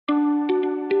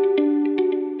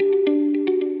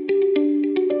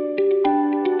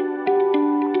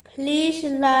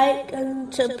like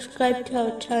and subscribe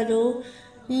to our channel.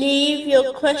 Leave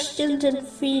your questions and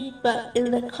feedback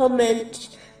in the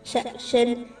comments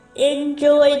section.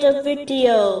 Enjoy the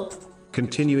video.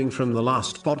 Continuing from the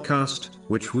last podcast,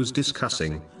 which was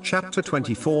discussing chapter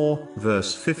 24,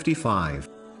 verse 55.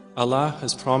 Allah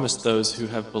has promised those who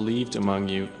have believed among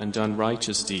you and done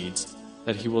righteous deeds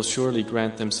that He will surely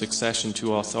grant them succession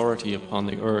to authority upon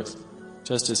the earth,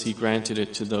 just as He granted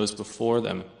it to those before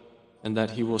them, and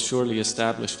that He will surely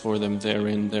establish for them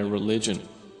therein their religion,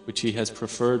 which He has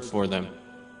preferred for them,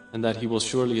 and that He will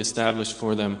surely establish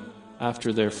for them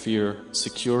after their fear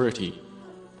security,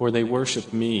 for they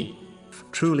worship Me.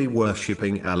 Truly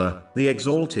worshipping Allah, the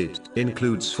Exalted,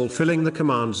 includes fulfilling the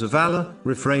commands of Allah,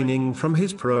 refraining from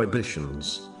His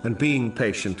prohibitions, and being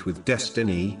patient with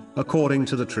destiny, according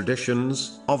to the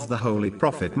traditions of the Holy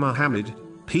Prophet Muhammad,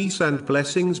 peace and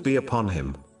blessings be upon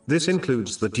him. This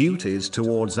includes the duties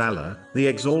towards Allah, the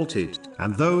Exalted,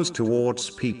 and those towards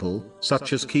people,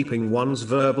 such as keeping one's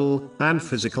verbal and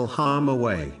physical harm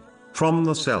away from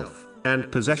the self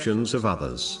and possessions of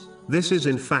others. This is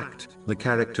in fact the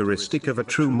characteristic of a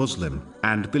true Muslim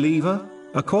and believer,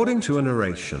 according to a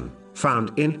narration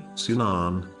found in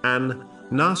Sunan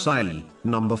an-Nasa'i,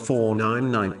 number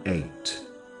 4998.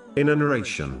 In a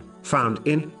narration found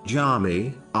in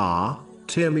Jami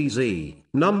at-Tirmizi,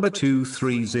 number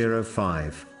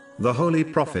 2305, the Holy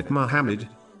Prophet Muhammad,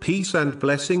 peace and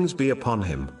blessings be upon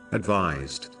him,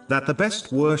 advised that the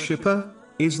best worshipper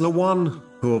is the one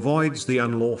who avoids the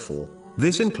unlawful.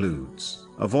 This includes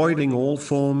avoiding all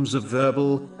forms of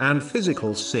verbal and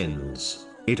physical sins.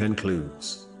 It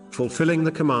includes fulfilling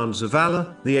the commands of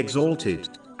Allah, the Exalted,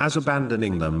 as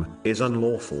abandoning them is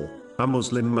unlawful. A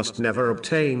Muslim must never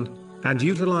obtain and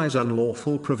utilize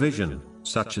unlawful provision,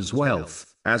 such as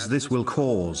wealth, as this will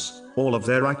cause all of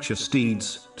their righteous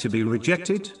deeds to be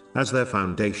rejected, as their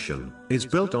foundation is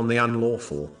built on the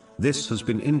unlawful. This has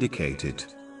been indicated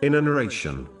in a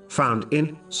narration found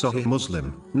in Sahih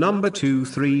Muslim, number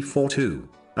 2342.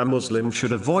 A Muslim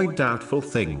should avoid doubtful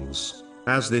things,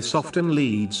 as this often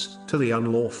leads to the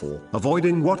unlawful.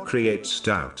 Avoiding what creates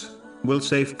doubt will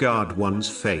safeguard one's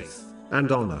faith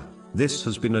and honor. This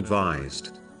has been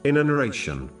advised in a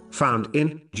narration found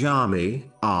in Jami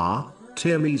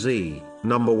at-Tirmizi,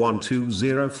 number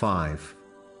 1205.